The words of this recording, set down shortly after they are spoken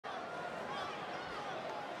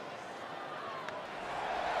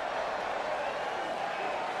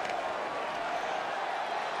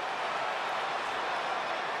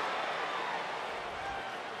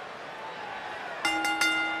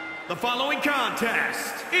The following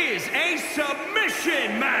contest is a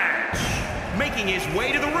submission match. Making his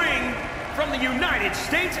way to the ring from the United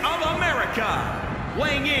States of America,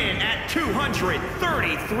 weighing in at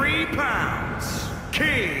 233 pounds,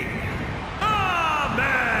 King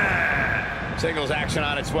Ahmad. Singles action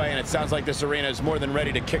on its way, and it sounds like this arena is more than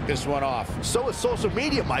ready to kick this one off. So is social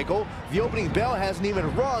media, Michael. The opening bell hasn't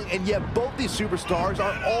even rung, and yet both these superstars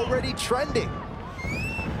are already trending.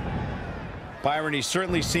 Byron, he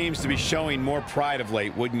certainly seems to be showing more pride of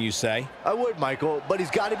late, wouldn't you say? I would, Michael, but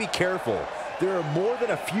he's got to be careful. There are more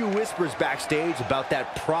than a few whispers backstage about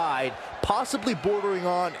that pride, possibly bordering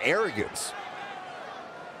on arrogance.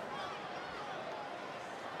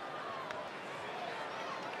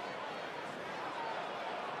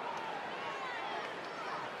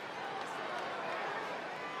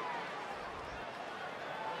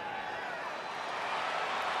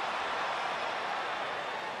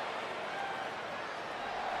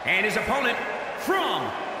 And his opponent from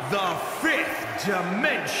the fifth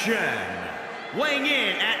dimension, weighing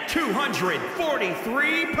in at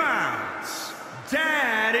 243 pounds,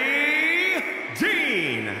 Daddy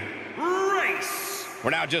Dean Race. We're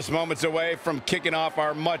now just moments away from kicking off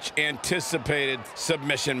our much-anticipated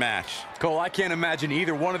submission match. Cole, I can't imagine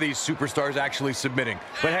either one of these superstars actually submitting.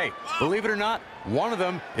 But hey, believe it or not, one of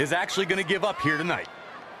them is actually going to give up here tonight.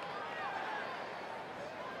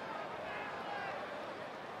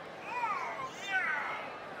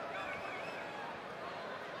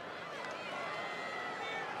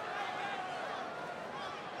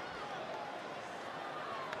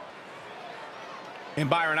 And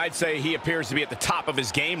Byron, I'd say he appears to be at the top of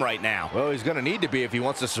his game right now. Well, he's going to need to be if he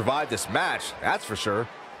wants to survive this match, that's for sure.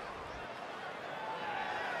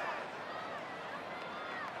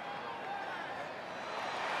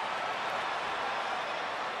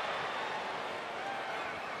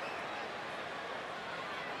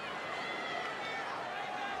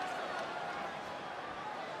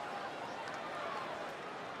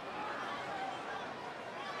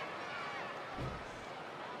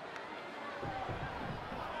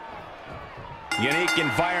 Unique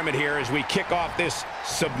environment here as we kick off this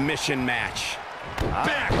submission match.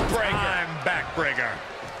 Backbreaker. Backbreaker.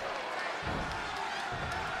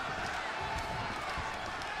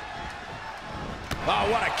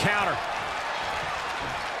 Oh, what a counter.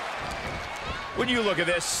 When you look at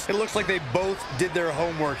this, It looks like they both did their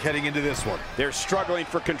homework heading into this one. they're struggling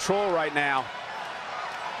for control right now.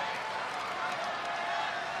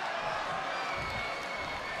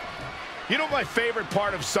 You know what my favorite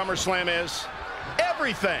part of SummerSlam is?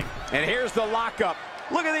 Everything. And here's the lockup.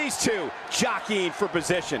 Look at these two jockeying for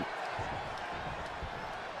position.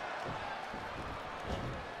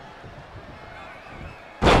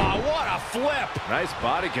 Oh, what a flip. Nice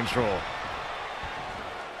body control.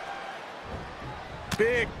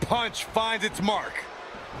 Big punch finds its mark.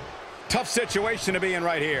 Tough situation to be in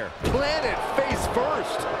right here. Planet face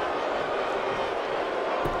first.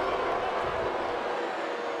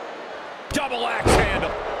 Double axe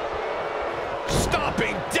handle.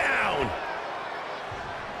 Stomping down.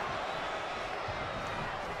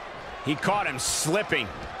 He caught him slipping.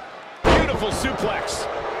 Beautiful suplex.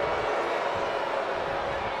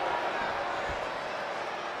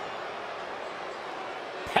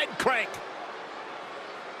 Head crank.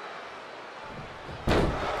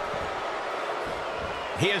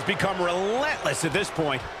 He has become relentless at this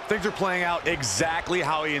point. Things are playing out exactly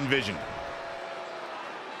how he envisioned.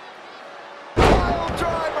 Pile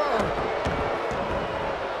driver.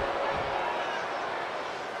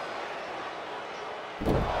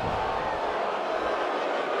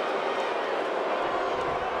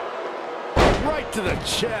 Right to the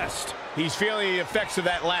chest. He's feeling the effects of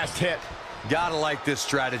that last hit. Gotta like this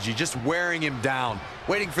strategy, just wearing him down,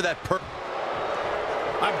 waiting for that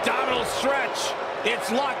Abdominal stretch.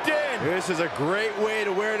 It's locked in. This is a great way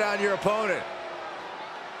to wear down your opponent.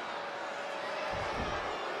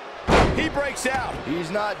 He breaks out.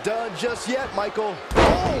 He's not done just yet, Michael.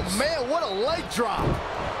 Oh, man, what a leg drop.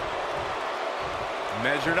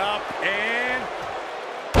 measured up and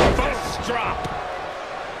fist drop.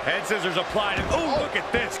 Head scissors applied. And oh, look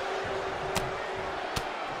at this.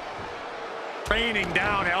 Raining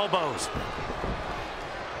down elbows.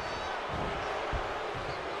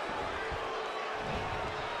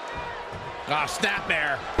 Ah, snap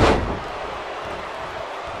there.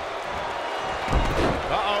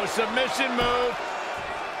 Uh-oh, submission move.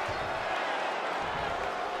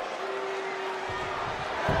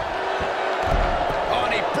 Oh,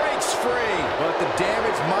 and he breaks free. But the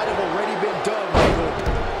damage might have already been done, Michael.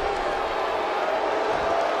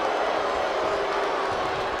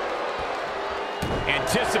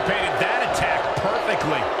 Anticipated that attack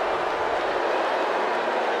perfectly.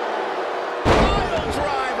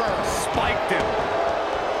 him.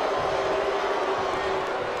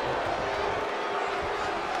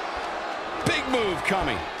 Big move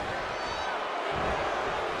coming.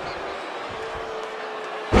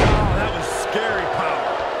 Oh, that was scary power.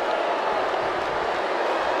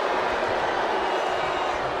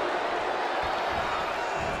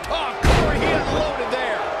 Oh, Corey, he unloaded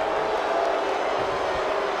there.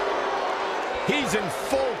 He's in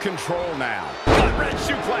full control now. Gut wrench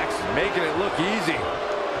suplex. Making it look easy.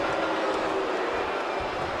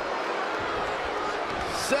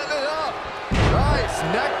 Setting it up. Nice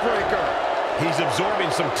neck breaker. He's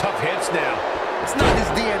absorbing some tough hits now. It's not his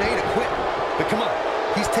DNA to quit. But come on,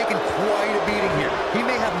 he's taken quite a beating here. He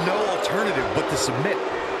may have no alternative but to submit.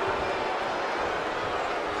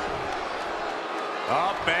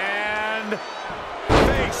 Up and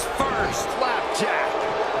face first. Flapjack.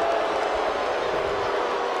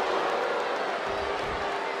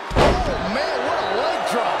 Oh, man, what a leg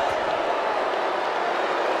drop.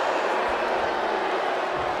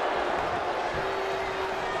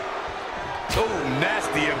 Oh,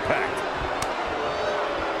 nasty impact.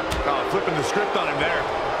 Oh, flipping the script on him there.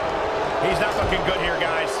 He's not looking good here,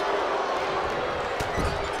 guys.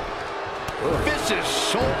 Vicious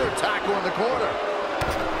shoulder tackle in the corner.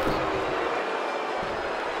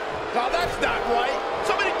 No, that's not right.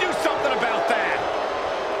 Somebody do something about that.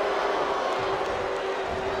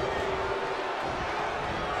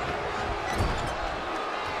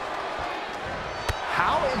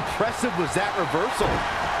 How impressive was that reversal?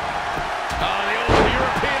 Oh, the old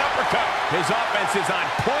European uppercut. His offense is on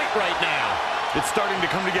point right now. It's starting to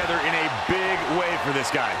come together in a big way for this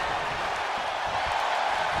guy.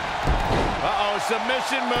 Uh-oh,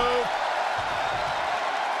 submission move.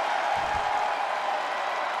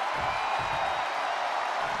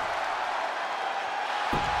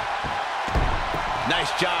 Nice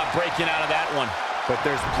job breaking out of that one. But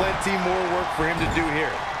there's plenty more work for him to do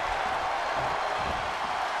here.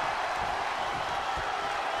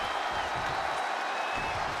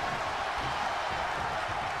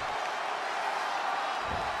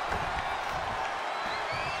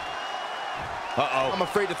 Uh-oh. I'm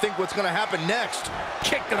afraid to think what's going to happen next.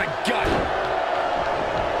 Kick to the gut.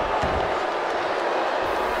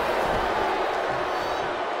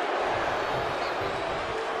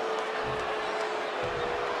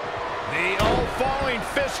 The old falling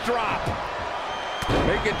fist drop.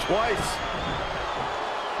 Make it twice.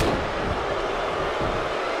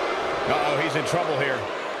 Uh-oh, he's in trouble here.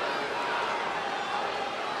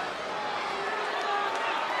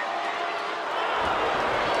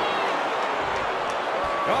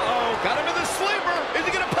 Uh-oh, got him in the sleeper. Is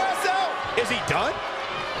he going to pass out? Is he done?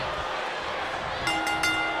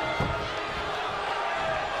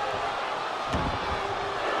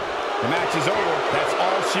 The match is over. That's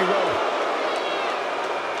all she wrote.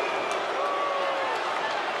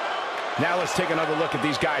 Now let's take another look at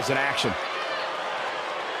these guys in action.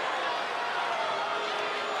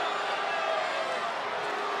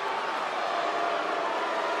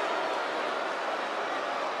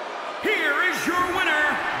 Here is your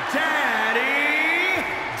winner, Daddy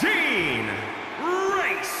Dean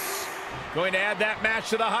Race. Going to add that match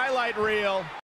to the highlight reel.